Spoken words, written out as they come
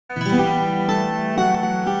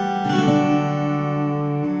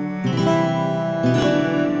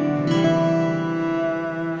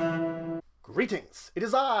Greetings! It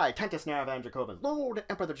is I, Tentus Naravan Dracovin, Lord and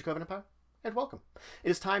Emperor of the Dracovin Empire, and welcome. It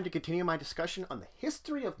is time to continue my discussion on the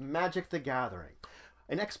history of Magic the Gathering,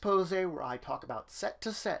 an expose where I talk about set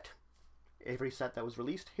to set, every set that was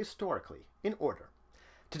released historically, in order.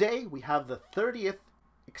 Today we have the 30th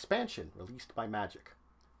expansion released by Magic,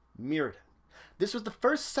 Mirrodin. This was the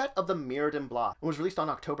first set of the Mirrodin block and was released on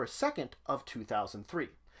October 2nd of 2003.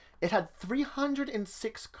 It had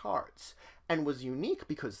 306 cards and was unique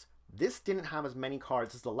because this didn't have as many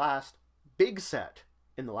cards as the last big set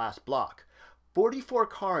in the last block. 44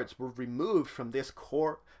 cards were removed from this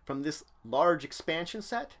large expansion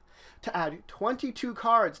set to add 22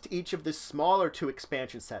 cards to each of this smaller two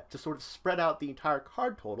expansion set to sort of spread out the entire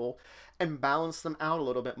card total and balance them out a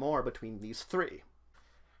little bit more between these three.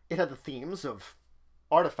 It had the themes of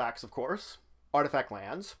artifacts, of course, artifact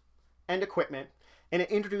lands, and equipment, and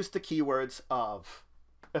it introduced the keywords of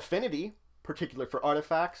affinity, particular for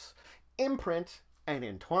artifacts, imprint, and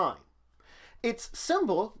entwine. Its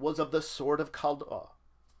symbol was of the Sword of Kaldra,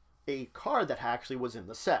 a card that actually was in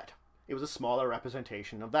the set. It was a smaller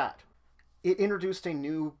representation of that. It introduced a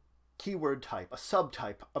new keyword type, a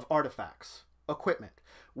subtype of artifacts, equipment,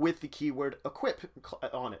 with the keyword equip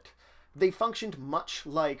on it. They functioned much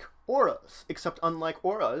like auras, except unlike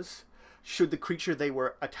auras, should the creature they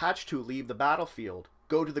were attached to leave the battlefield,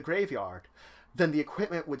 go to the graveyard, then the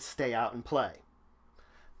equipment would stay out and play.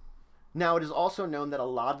 Now, it is also known that a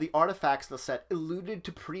lot of the artifacts in the set alluded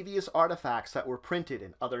to previous artifacts that were printed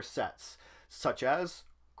in other sets, such as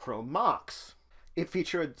Chrome Mox. It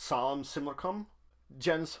featured Solemn Simulacrum,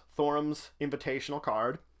 Jens Thorum's invitational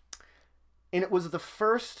card, and it was the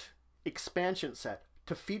first expansion set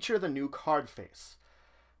to feature the new card face.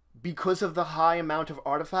 Because of the high amount of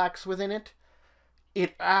artifacts within it,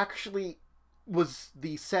 it actually was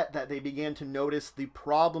the set that they began to notice the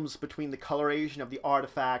problems between the coloration of the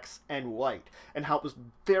artifacts and white, and how it was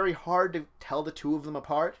very hard to tell the two of them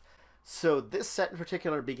apart. So this set in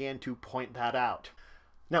particular began to point that out.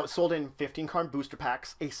 Now, it sold in 15 card booster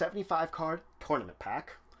packs, a 75 card tournament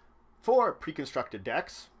pack, 4 pre-constructed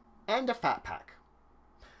decks, and a fat pack.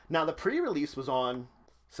 Now, the pre-release was on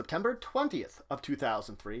September 20th of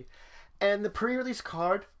 2003, and the pre-release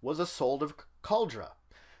card was a Sword of Kaldra.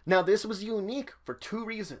 Now, this was unique for two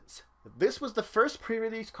reasons. This was the first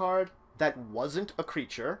pre-release card that wasn't a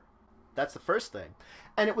creature. That's the first thing.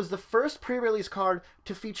 And it was the first pre-release card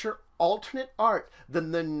to feature alternate art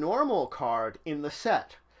than the normal card in the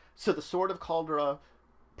set. So the Sword of Kaldra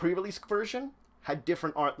pre-release version had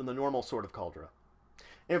different art than the normal Sword of Kaldra.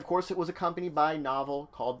 And of course, it was accompanied by a novel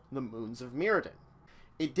called The Moons of Mirrodin.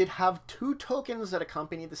 It did have 2 tokens that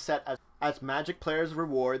accompanied the set as Magic players'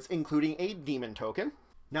 rewards, including a demon token.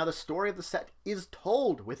 Now, the story of the set is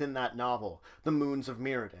told within that novel, The Moons of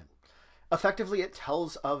Mirrodin. Effectively, it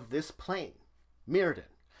tells of this plane, Mirrodin.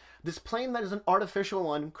 This plane that is an artificial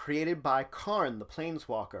one created by Karn, the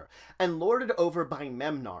Planeswalker, and lorded over by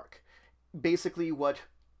Memnarch. Basically what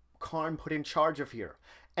Karn put in charge of here.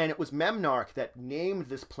 And it was Memnarch that named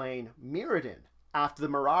this plane Mirrodin after the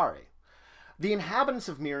Mirari. The inhabitants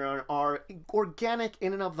of Mirrodin are organic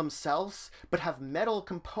in and of themselves, but have metal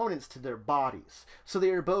components to their bodies. So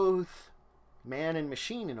they are both man and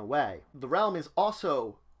machine in a way. The realm is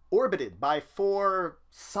also orbited by 4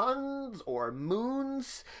 suns or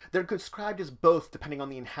moons. They're described as both depending on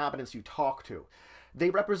the inhabitants you talk to.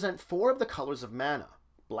 They represent 4 of the colors of mana: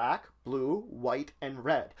 black, blue, white, and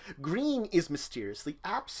red. Green is mysteriously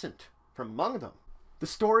absent from among them. The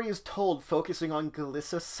story is told focusing on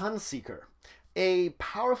Galissa Sunseeker, a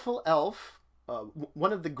powerful elf,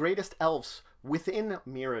 one of the greatest elves within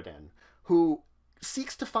Mirrodin, who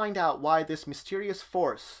seeks to find out why this mysterious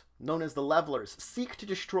force, known as the Levelers, seek to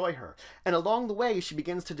destroy her, and along the way she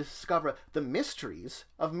begins to discover the mysteries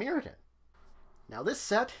of Mirrodin. Now, this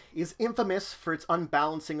set is infamous for its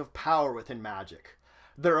unbalancing of power within Magic.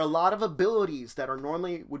 There are a lot of abilities that are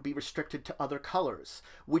normally would be restricted to other colors,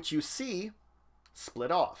 which you see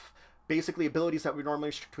split off. Basically, abilities that we normally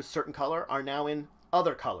restrict to a certain color are now in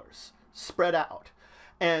other colors, spread out.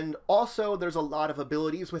 And also, there's a lot of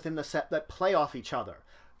abilities within the set that play off each other.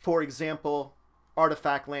 For example,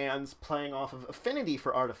 artifact lands playing off of affinity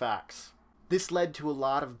for artifacts. This led to a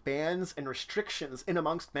lot of bans and restrictions in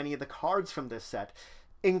amongst many of the cards from this set,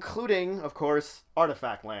 including, of course,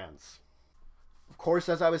 artifact lands. Of course,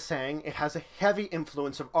 as I was saying, it has a heavy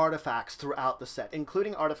influence of artifacts throughout the set,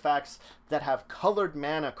 including artifacts that have colored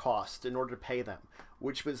mana costs in order to pay them,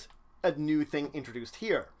 which was a new thing introduced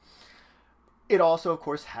here. It also, of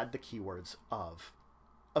course, had the keywords of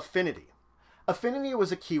Affinity. Affinity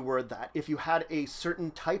was a keyword that if you had a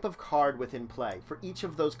certain type of card within play, for each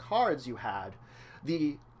of those cards you had,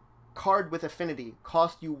 the card with affinity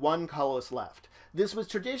cost you one colorless left. This was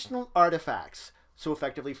traditional artifacts, so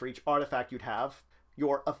effectively for each artifact you'd have,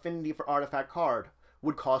 your affinity for artifact card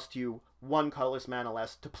would cost you one colorless mana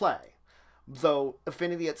less to play, though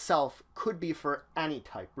affinity itself could be for any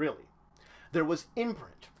type, really. There was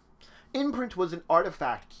imprint. Imprint was an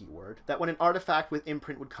artifact keyword that when an artifact with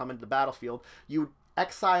imprint would come into the battlefield, you'd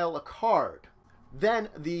exile a card. Then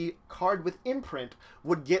the card with imprint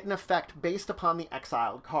would get an effect based upon the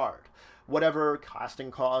exiled card. Whatever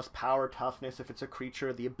casting cost, power, toughness if it's a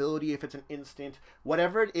creature, the ability if it's an instant,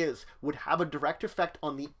 whatever it is, would have a direct effect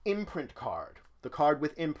on the imprint card, the card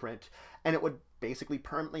with imprint, and it would basically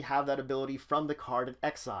permanently have that ability from the card it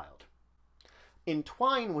exiled.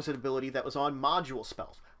 Entwine was an ability that was on module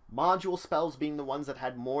spells. Module spells being the ones that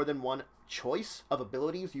had more than one choice of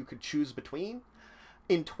abilities you could choose between.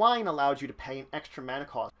 Entwine allowed you to pay an extra mana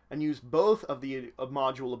cost and use both of the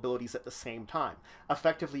module abilities at the same time.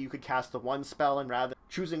 Effectively, you could cast the one spell, and rather than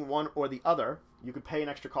choosing one or the other, you could pay an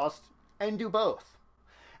extra cost and do both.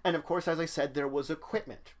 And of course, as I said, there was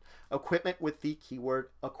equipment. Equipment with the keyword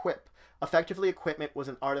equip. Effectively, equipment was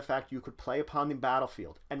an artifact you could play upon the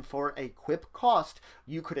battlefield, and for an equip cost,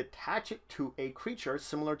 you could attach it to a creature,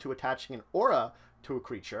 similar to attaching an aura to a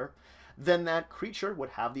creature. Then that creature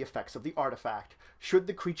would have the effects of the artifact. Should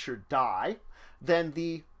the creature die, then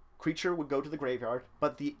the creature would go to the graveyard,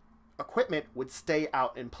 but the equipment would stay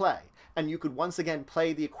out in play, and you could once again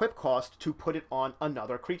play the equip cost to put it on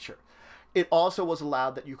another creature. It also was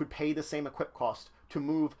allowed that you could pay the same equip cost to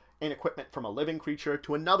move an equipment from a living creature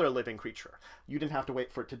to another living creature. You didn't have to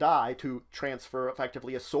wait for it to die to transfer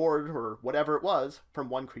effectively a sword or whatever it was from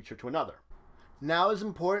one creature to another. Now it's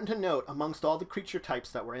important to note, amongst all the creature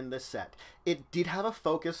types that were in this set, it did have a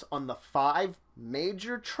focus on the 5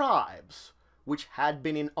 major tribes which had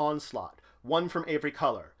been in Onslaught, one from every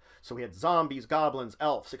color. So we had zombies, goblins,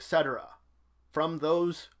 elves, etc. From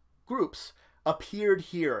those groups appeared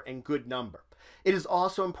here in good number. It is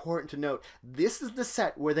also important to note, this is the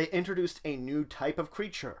set where they introduced a new type of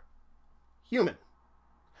creature, human.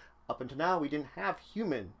 Up until now, we didn't have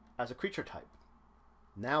human as a creature type.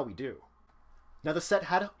 Now we do. Now the set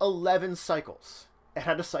had 11 cycles. It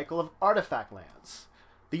had a cycle of artifact lands.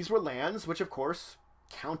 These were lands which, of course,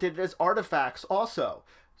 counted as artifacts also.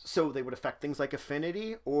 So they would affect things like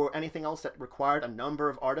affinity or anything else that required a number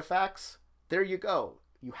of artifacts. There you go.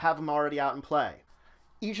 You have them already out in play.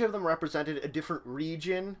 Each of them represented a different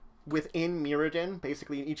region within Mirrodin,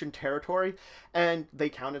 basically in each territory, and they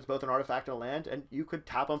count as both an artifact and a land, and you could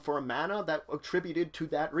tap them for a mana that attributed to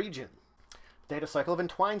that region. They had a cycle of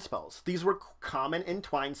entwine spells. These were common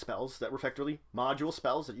entwine spells that were effectively module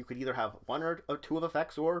spells that you could either have one or two of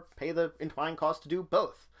effects or pay the entwine cost to do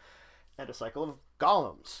both. And a cycle of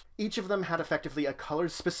golems. Each of them had effectively a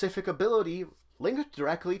color-specific ability linked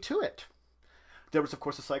directly to it. There was, of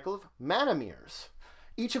course, a cycle of mana mirrors.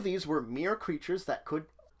 Each of these were mirror creatures that could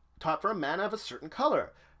tap for a mana of a certain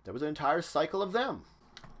color. There was an entire cycle of them.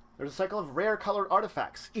 There was a cycle of rare colored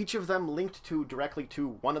artifacts, each of them linked directly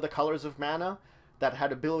to one of the colors of mana that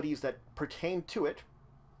had abilities that pertained to it,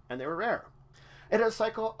 and they were rare. It had a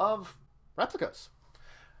cycle of replicas.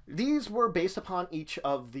 These were based upon each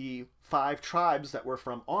of the 5 tribes that were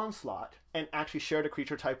from Onslaught and actually shared a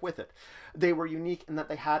creature type with it. They were unique in that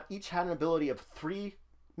they each had an ability of 3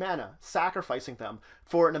 mana, sacrificing them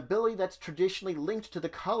for an ability that's traditionally linked to the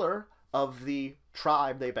color of the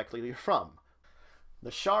tribe they effectively are from. The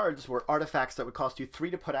shards were artifacts that would cost you 3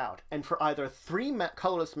 to put out, and for either 3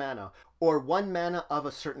 colorless mana or 1 mana of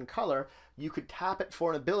a certain color, you could tap it for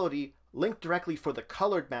an ability linked directly for the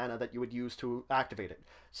colored mana that you would use to activate it.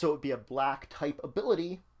 So it would be a black type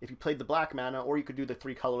ability if you played the black mana, or you could do the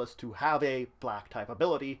 3 colorless to have a black type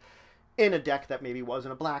ability in a deck that maybe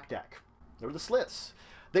wasn't a black deck. There were the slits.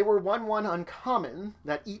 They were 1/1 uncommon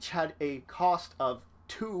that each had a cost of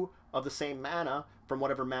 2 of the same mana from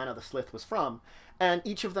whatever mana the slith was from, and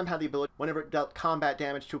each of them had the ability, whenever it dealt combat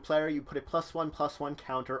damage to a player, you put a +1/+1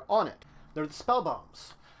 counter on it. There were the spell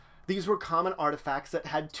bombs. These were common artifacts that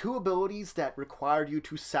had 2 abilities that required you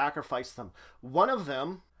to sacrifice them. One of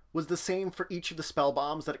them was the same for each of the spell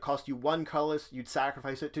bombs, that it cost you 1 colorless, you'd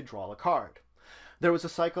sacrifice it to draw a card. There was a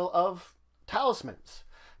cycle of talismans.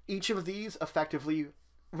 Each of these effectively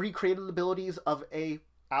recreated abilities of a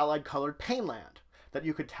allied colored pain land that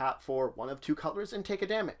you could tap for 1 of 2 colors and take a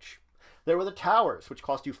damage. There were the towers, which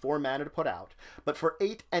cost you 4 mana to put out, but for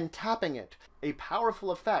 8 and tapping it, a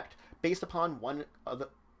powerful effect based upon one of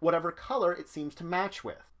whatever color it seems to match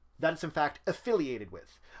with. That it's in fact affiliated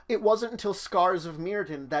with. It wasn't until Scars of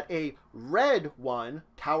Mirrodin that a red one,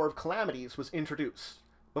 Tower of Calamities, was introduced.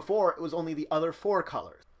 Before, it was only the other 4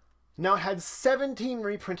 colors. Now it had 17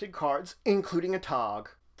 reprinted cards, including a Tog,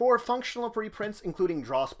 4 functional reprints, including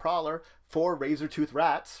Dross Prowler, 4 Razortooth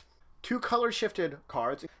Rats, 2 color-shifted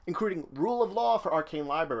cards, including Rule of Law for Arcane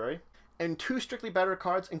Library, and 2 strictly better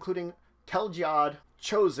cards, including Telgiad,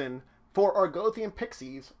 Chosen, 4 Argothian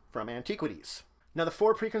Pixies from Antiquities. Now the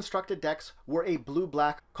 4 pre-constructed decks were a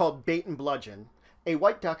blue-black called Bait and Bludgeon, a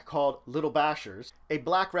white deck called Little Bashers, a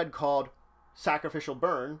black-red called Sacrificial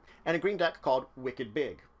Burn, and a green deck called Wicked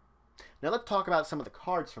Big. Now let's talk about some of the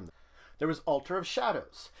cards from this. There was Altar of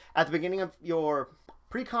Shadows. At the beginning of your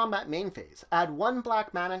pre-combat main phase, add 1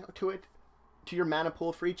 black mana to your mana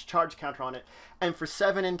pool for each charge counter on it, and for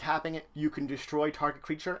 7 in tapping it, you can destroy target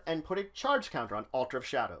creature and put a charge counter on Altar of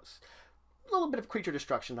Shadows. A little bit of creature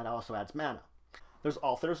destruction that also adds mana. There's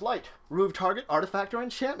Althar's Light. Remove target artifact or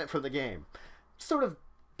enchantment from the game. Sort of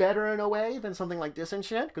better in a way than something like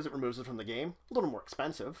Disenchant, because it removes it from the game. A little more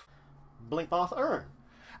expensive. Blinkmoth Urn.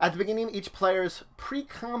 At the beginning of each player's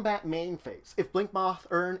pre-combat main phase, if Blinkmoth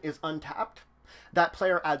Urn is untapped, that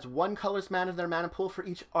player adds 1 colorless mana to their mana pool for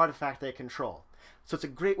each artifact they control. So it's a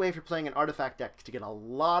great way if you're playing an artifact deck to get a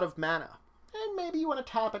lot of mana. And maybe you want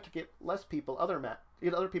to tap it to get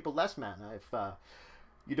other people less mana if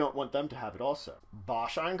you don't want them to have it also.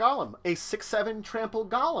 Bosh Iron Golem, a 6/7 trample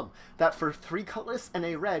golem that for 3 colorless and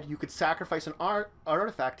a red, you could sacrifice an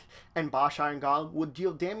artifact, and Bosh Iron Golem would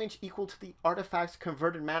deal damage equal to the artifact's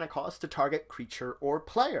converted mana cost to target creature or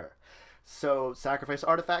player. So sacrifice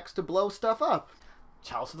artifacts to blow stuff up.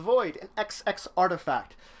 Chalice of the Void, an XX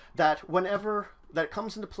artifact that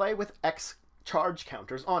comes into play with X charge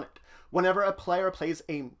counters on it. Whenever a player plays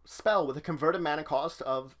a spell with a converted mana cost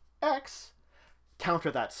of X,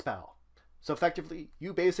 counter that spell. So effectively,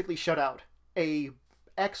 you basically shut out a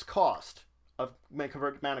X cost of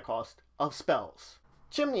converted mana cost of spells.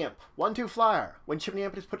 Chimney Imp, 1/2 flyer. When Chimney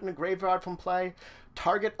Imp is put in a graveyard from play,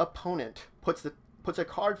 target opponent puts a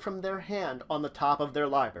card from their hand on the top of their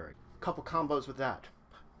library. Couple combos with that.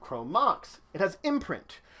 Chrome Mox. It has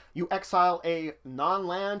Imprint. You exile a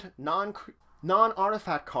non-land,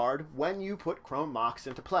 non-artifact card when you put Chrome Mox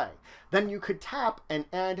into play. Then you could tap and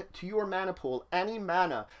add to your mana pool any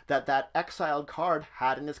mana that exiled card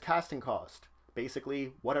had in its casting cost.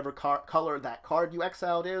 Basically, whatever color that card you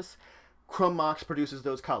exiled is, Chrome Mox produces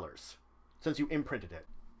those colors, since you imprinted it.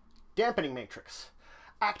 Dampening Matrix.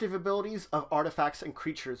 Active abilities of artifacts and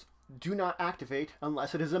creatures do not activate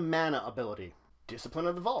unless it is a mana ability. Discipline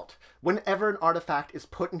of the Vault. Whenever an artifact is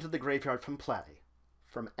put into the graveyard from play,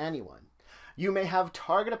 from anyone, you may have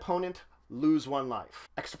target opponent lose 1 life.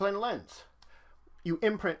 Extraplanar Lens. You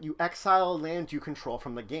imprint, you exile a land you control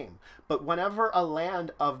from the game. But whenever a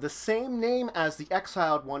land of the same name as the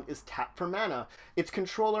exiled one is tapped for mana, its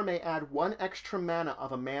controller may add 1 extra mana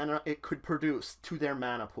of a mana it could produce to their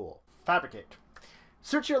mana pool. Fabricate.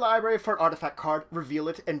 Search your library for an artifact card, reveal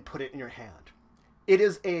it, and put it in your hand. It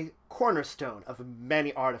is a cornerstone of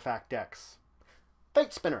many artifact decks.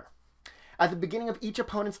 Fate Spinner. At the beginning of each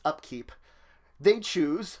opponent's upkeep, they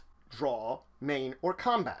choose draw, main, or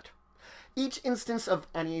combat. Each instance of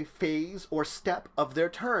any phase or step of their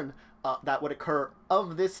turn that would occur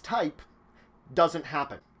of this type doesn't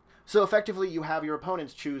happen. So effectively, you have your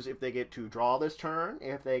opponents choose if they get to draw this turn,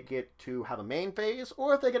 if they get to have a main phase,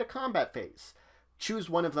 or if they get a combat phase. Choose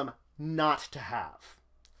one of them not to have.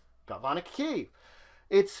 Galvanic Key.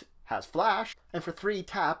 It has flash, and for 3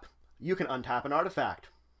 tap, you can untap an artifact.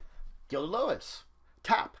 Gilded Lotus.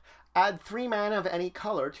 Tap. Add 3 mana of any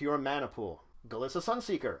color to your mana pool. Galissa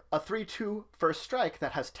Sunseeker, a 3/2 first strike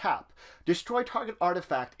that has tap. Destroy target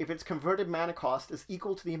artifact if its converted mana cost is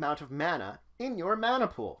equal to the amount of mana in your mana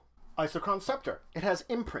pool. Isochron Scepter. It has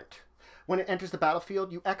Imprint. When it enters the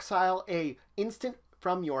battlefield, you exile a instant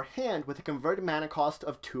from your hand with a converted mana cost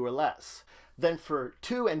of 2 or less. Then for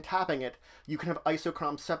 2 and tapping it, you can have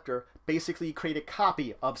Isochron Scepter basically create a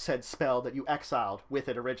copy of said spell that you exiled with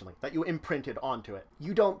it originally, that you imprinted onto it.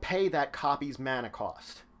 You don't pay that copy's mana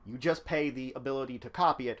cost. You just pay the ability to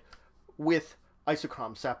copy it with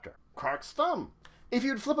Isochron Scepter. Krark's Thumb. If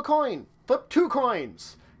you'd flip a coin, flip 2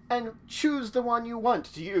 coins, and choose the one you want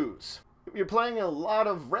to use. If you're playing a lot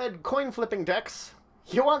of red coin flipping decks,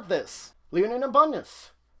 you want this. Leonin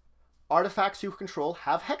Abundance. Artifacts you control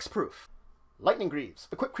have hexproof. Lightning Greaves.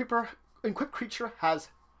 Equipped creature has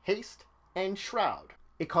haste and shroud.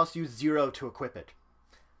 It costs you 0 to equip it.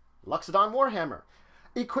 Luxodon Warhammer.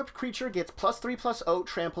 Equipped creature gets +3/+0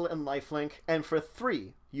 trample and lifelink, and for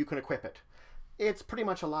 3 you can equip it. It's pretty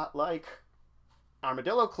much a lot like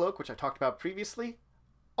Armadillo Cloak, which I talked about previously,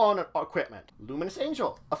 on equipment. Luminous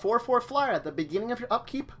Angel, a 4/4 flyer. At the beginning of your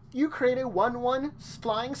upkeep, you create a 1/1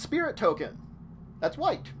 flying spirit token. That's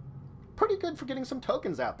white. Pretty good for getting some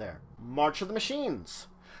tokens out there. March of the Machines.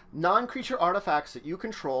 Non-creature artifacts that you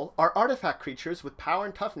control are artifact creatures with power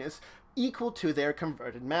and toughness equal to their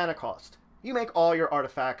converted mana cost. You make all your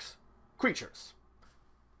artifacts creatures.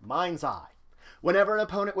 Mind's Eye. Whenever an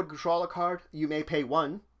opponent would draw a card, you may pay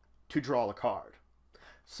 1 to draw a card.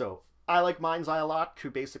 So I like Mind's Eye a lot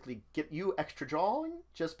to basically get you extra drawing.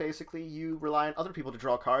 Just basically you rely on other people to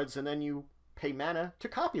draw cards and then you pay mana to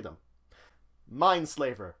copy them.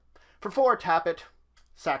 Mindslaver. For 4, tap it,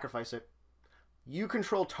 sacrifice it. You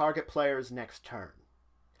control target player's next turn.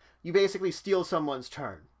 You basically steal someone's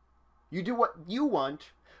turn. You do what you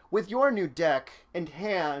want with your new deck and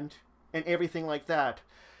hand and everything like that.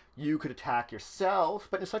 You could attack yourself,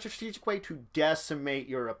 but in such a strategic way to decimate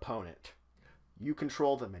your opponent. You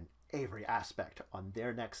control them in every aspect on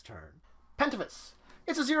their next turn. Pentifus.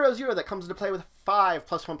 It's a 0/0 that comes into play with 5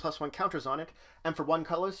 +1/+1 counters on it, and for 1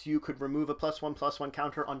 colorless, you could remove a +1/+1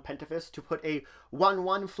 counter on Pentifus to put a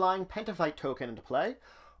 1/1 flying Pentavite token into play,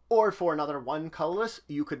 or for another 1 colorless,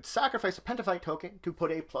 you could sacrifice a Pentavite token to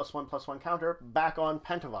put a +1/+1 counter back on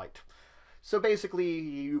Pentavite. So basically,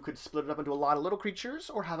 you could split it up into a lot of little creatures,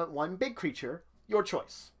 or have it one big creature, your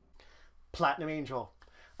choice. Platinum Angel,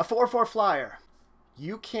 a 4/4 flyer.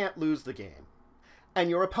 You can't lose the game, and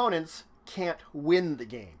your opponents can't win the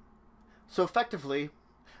game. So effectively,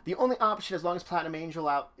 the only option as long as Platinum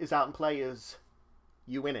Angel is out in play is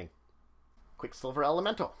you winning. Quicksilver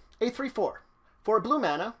Elemental, a 3/4. For a blue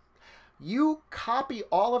mana, you copy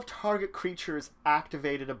all of target creature's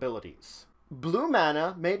activated abilities. Blue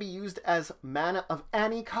mana may be used as mana of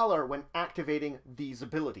any color when activating these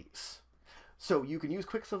abilities. So you can use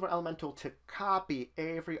Quicksilver Elemental to copy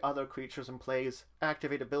every other creature's in play's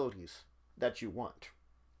activate abilities that you want.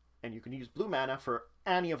 And you can use blue mana for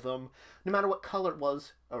any of them, no matter what color it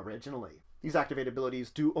was originally. These activate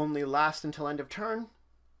abilities do only last until end of turn.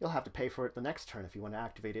 You'll have to pay for it the next turn if you want to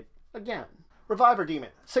activate it again. Reviver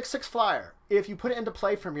Demon, 6/6 flyer. If you put it into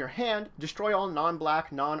play from your hand, destroy all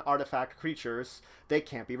non-black, non-artifact creatures. They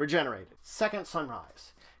can't be regenerated. Second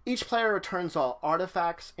Sunrise. Each player returns all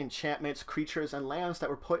artifacts, enchantments, creatures, and lands that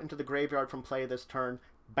were put into the graveyard from play this turn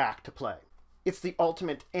back to play. It's the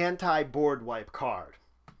ultimate anti-board wipe card.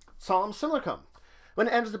 Solemn Simulacrum. When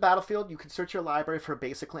it enters the battlefield, you can search your library for a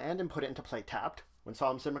basic land and put it into play tapped. When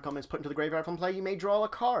Solemn Simulacrum is put into the graveyard from play, you may draw a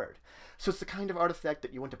card. So it's the kind of artifact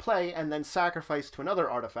that you want to play and then sacrifice to another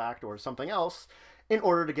artifact or something else in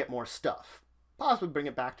order to get more stuff. Possibly bring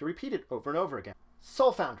it back to repeat it over and over again.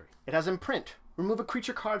 Soul Foundry. It has imprint. Remove a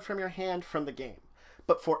creature card from your hand from the game.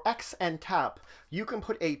 But for X and tap, you can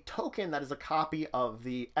put a token that is a copy of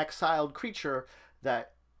the exiled creature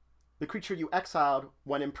that the creature you exiled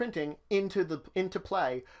when imprinting into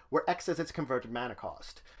play, where X is its converted mana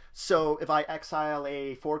cost. So if I exile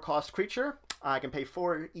a 4-cost creature, I can pay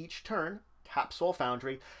 4 each turn, tap Soul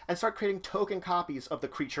Foundry, and start creating token copies of the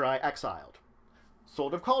creature I exiled.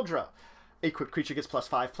 Sword of Cauldron. A equipped creature gets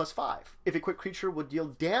 +5/+5. If a equipped creature would deal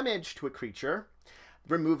damage to a creature,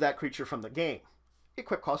 remove that creature from the game.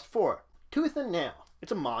 Equip cost 4. Tooth and Nail.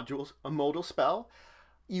 It's a modal spell.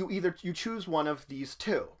 You choose one of these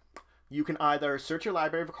two. You can either search your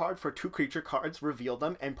library of a card for 2 creature cards, reveal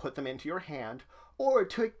them, and put them into your hand, or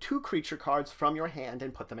take 2 creature cards from your hand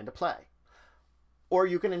and put them into play. Or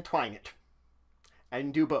you can entwine it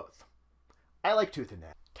and do both. I like Tooth and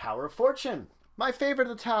Nail. Tower of Fortune. My favorite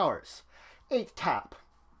of the towers. 8 tap.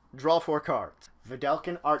 Draw 4 cards.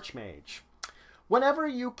 Vidalcan Archmage. Whenever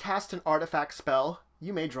you cast an artifact spell,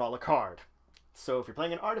 you may draw a card. So if you're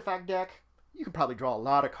playing an artifact deck, you can probably draw a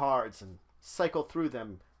lot of cards and cycle through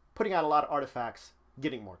them, putting out a lot of artifacts,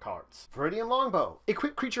 getting more cards. Viridian Longbow.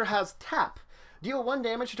 Equipped creature has tap. Deal 1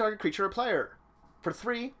 damage to target creature or player. For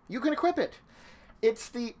 3, you can equip it. It's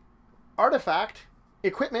the artifact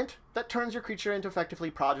equipment that turns your creature into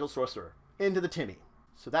effectively Prodigal Sorcerer, into the Timmy.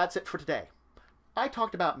 So that's it for today. I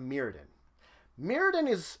talked about Mirrodin. Mirrodin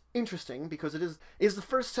is interesting because it is the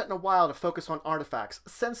first set in a while to focus on artifacts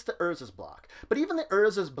since the Urza's block. But even the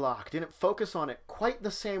Urza's block didn't focus on it quite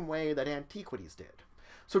the same way that Antiquities did.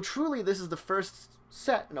 So truly, this is the first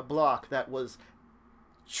set in a block that was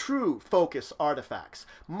true focus artifacts,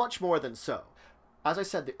 much more than so. As I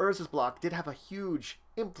said, the Urza's block did have a huge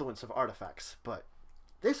influence of artifacts, but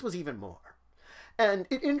this was even more. And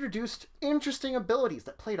it introduced interesting abilities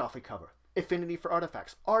that played off each other. Affinity for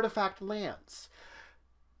artifacts, artifact lands,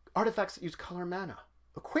 artifacts that use color mana,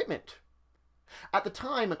 equipment. At the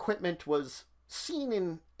time, equipment was seen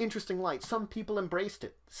in interesting light. Some people embraced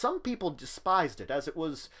it. Some people despised it, as it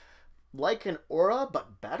was like an aura,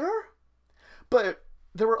 but better? But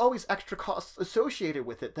there were always extra costs associated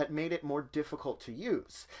with it that made it more difficult to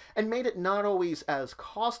use, and made it not always as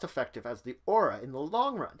cost-effective as the aura in the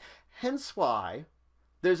long run. Hence why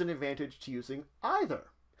there's an advantage to using either,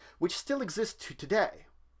 which still exists to today.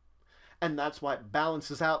 And that's why it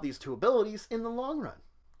balances out these two abilities in the long run.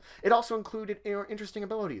 It also included interesting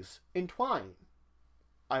abilities. Entwine.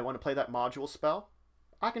 I want to play that module spell.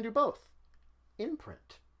 I can do both.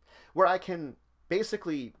 Imprint, where I can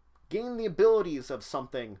basically gain the abilities of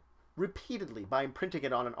something repeatedly by imprinting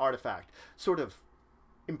it on an artifact, sort of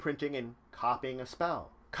imprinting and copying a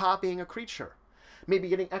spell, copying a creature, maybe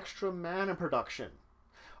getting extra mana production.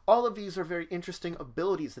 All of these are very interesting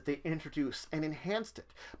abilities that they introduced and enhanced it,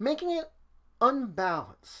 making it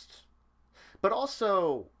unbalanced, but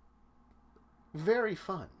also very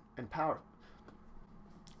fun and powerful,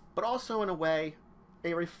 but also in a way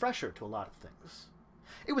a refresher to a lot of things.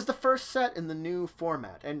 It was the first set in the new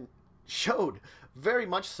format and showed very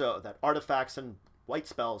much so that artifacts and white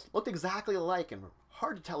spells looked exactly alike and were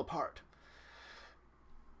hard to tell apart.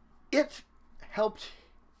 It helped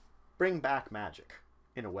bring back magic,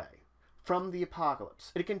 in a way, from the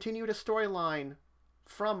Apocalypse. It continued a storyline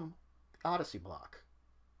from the Odyssey block,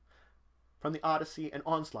 from the Odyssey and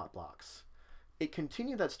Onslaught blocks. It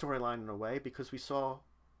continued that storyline in a way because we saw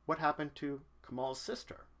what happened to Kamal's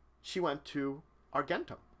sister. She went to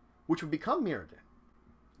Argentum, which would become Mirrodin.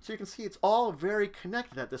 So you can see it's all very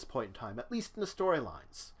connected at this point in time, at least in the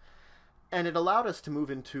storylines. And it allowed us to move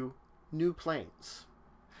into new planes.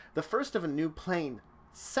 The first of a new plane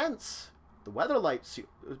since the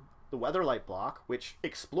Weatherlight block, which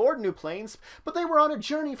explored new planes, but they were on a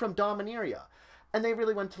journey from Dominaria, and they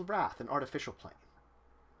really went to Wrath, an artificial plane.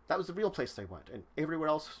 That was the real place they went, and everywhere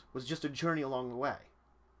else was just a journey along the way.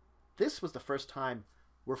 This was the first time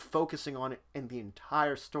we're focusing on it in the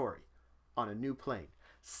entire story, on a new plane,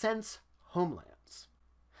 since Homelands.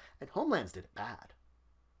 And Homelands did it bad.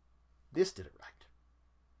 This did it right.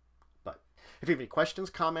 But if you have any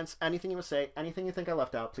questions, comments, anything you want to say, anything you think I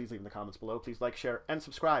left out, please leave in the comments below. Please like, share, and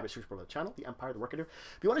subscribe. It's your support of the channel, the Empire, the work I do.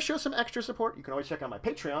 If you want to show some extra support, you can always check out my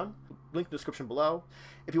Patreon, link in the description below.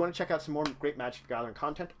 If you want to check out some more great Magic the Gathering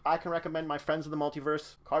content, I can recommend my friends of the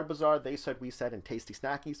multiverse, Card Bazaar, They Said, We Said, and Tasty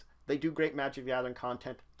Snackies. They do great Magic the Gathering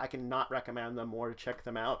content. I cannot recommend them more to check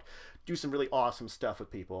them out. Do some really awesome stuff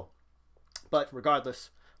with people. But regardless,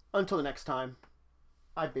 until the next time,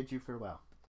 I bid you farewell.